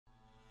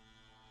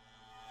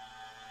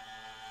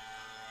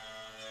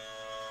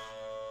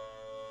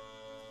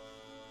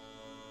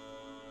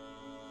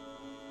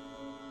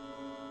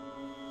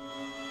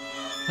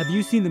Have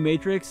you seen The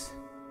Matrix?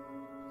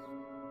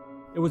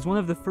 It was one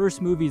of the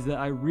first movies that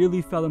I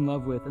really fell in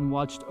love with and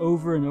watched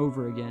over and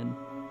over again.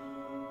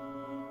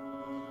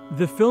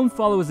 The film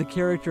follows a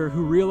character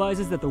who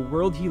realizes that the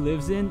world he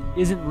lives in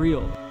isn't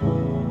real.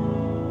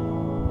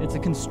 It's a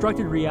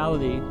constructed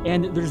reality,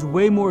 and there's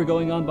way more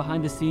going on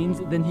behind the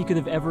scenes than he could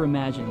have ever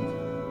imagined.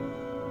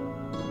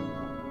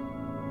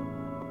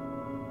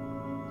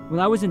 When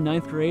I was in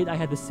 9th grade, I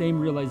had the same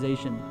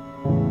realization.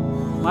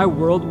 My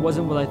world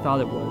wasn't what I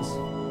thought it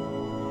was.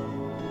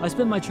 I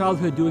spent my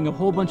childhood doing a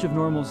whole bunch of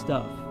normal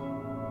stuff.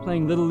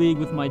 Playing Little League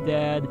with my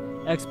dad,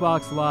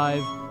 Xbox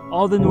Live,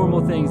 all the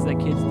normal things that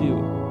kids do.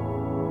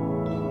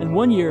 And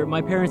one year,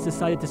 my parents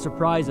decided to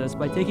surprise us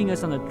by taking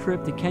us on a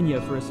trip to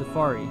Kenya for a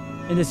safari.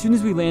 And as soon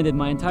as we landed,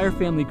 my entire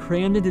family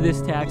crammed into this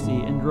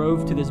taxi and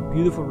drove to this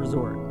beautiful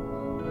resort.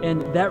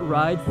 And that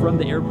ride from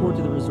the airport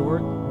to the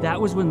resort, that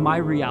was when my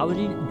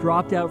reality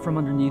dropped out from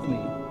underneath me.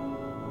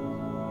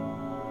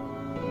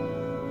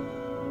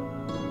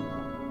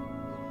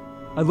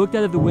 I looked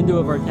out of the window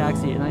of our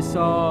taxi and I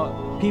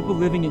saw people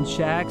living in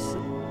shacks.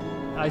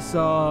 I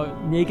saw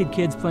naked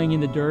kids playing in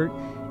the dirt,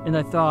 and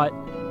I thought,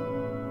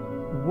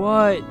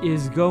 what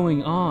is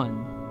going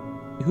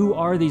on? Who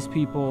are these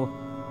people,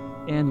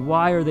 and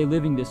why are they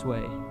living this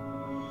way?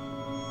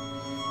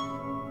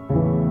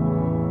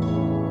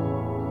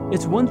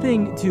 It's one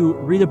thing to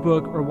read a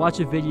book or watch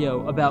a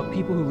video about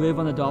people who live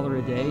on $1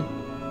 a day,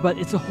 but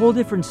it's a whole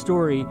different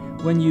story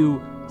when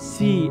you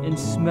see and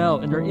smell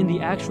and are in the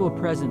actual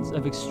presence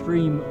of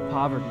extreme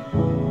poverty.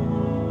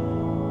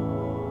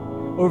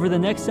 Over the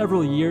next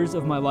several years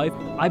of my life,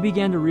 I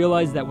began to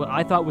realize that what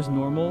I thought was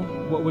normal,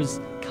 what was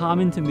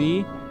common to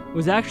me,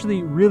 was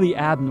actually really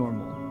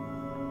abnormal.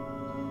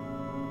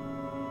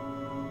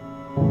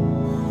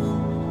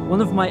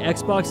 One of my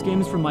Xbox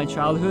games from my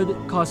childhood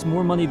cost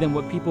more money than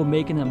what people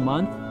make in a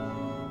month,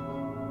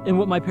 and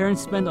what my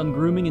parents spend on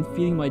grooming and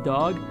feeding my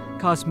dog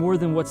costs more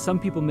than what some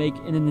people make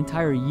in an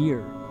entire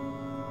year.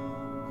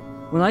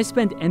 When I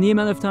spent any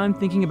amount of time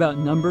thinking about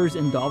numbers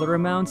and dollar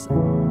amounts,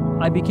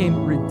 I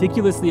became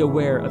ridiculously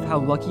aware of how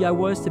lucky I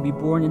was to be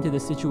born into the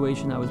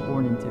situation I was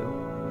born into.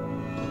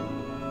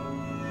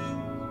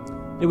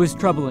 It was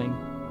troubling,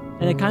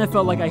 and it kind of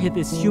felt like I hit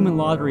this human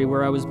lottery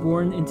where I was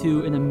born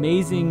into an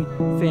amazing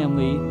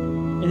family,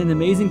 in an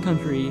amazing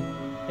country,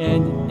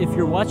 and if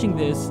you're watching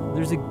this,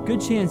 there's a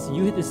good chance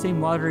you hit the same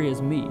lottery as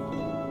me.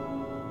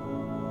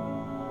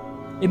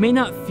 It may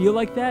not feel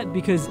like that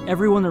because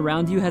everyone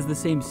around you has the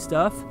same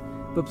stuff,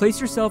 but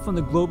place yourself on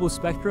the global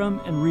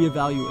spectrum and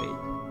reevaluate.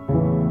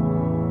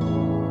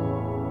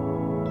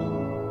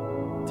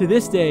 To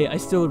this day, I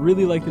still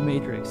really like The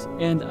Matrix,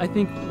 and I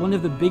think one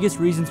of the biggest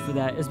reasons for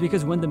that is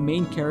because when the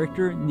main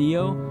character,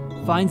 Neo,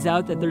 finds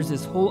out that there's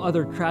this whole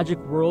other tragic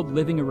world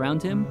living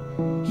around him,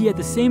 he at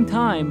the same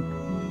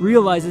time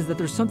realizes that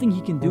there's something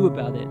he can do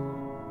about it.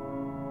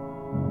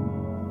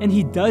 And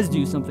he does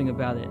do something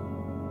about it.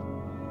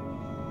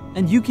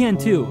 And you can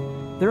too.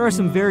 There are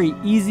some very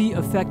easy,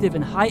 effective,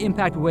 and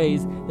high-impact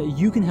ways that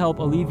you can help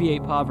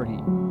alleviate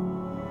poverty.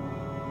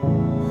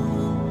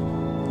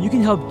 You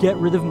can help get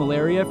rid of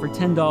malaria for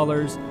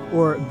 $10,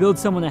 or build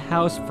someone a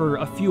house for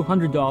a few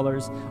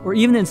 $100s, or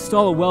even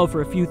install a well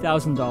for a few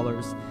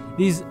 $1,000s.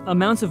 These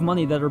amounts of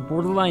money that are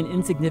borderline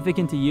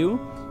insignificant to you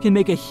can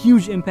make a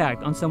huge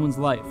impact on someone's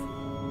life.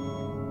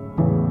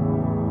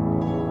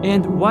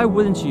 And why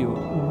wouldn't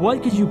you?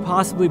 What could you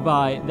possibly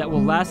buy that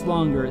will last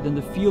longer than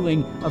the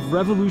feeling of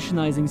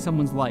revolutionizing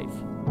someone's life?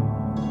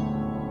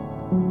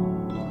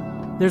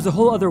 There's a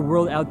whole other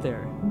world out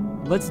there.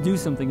 Let's do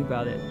something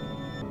about it.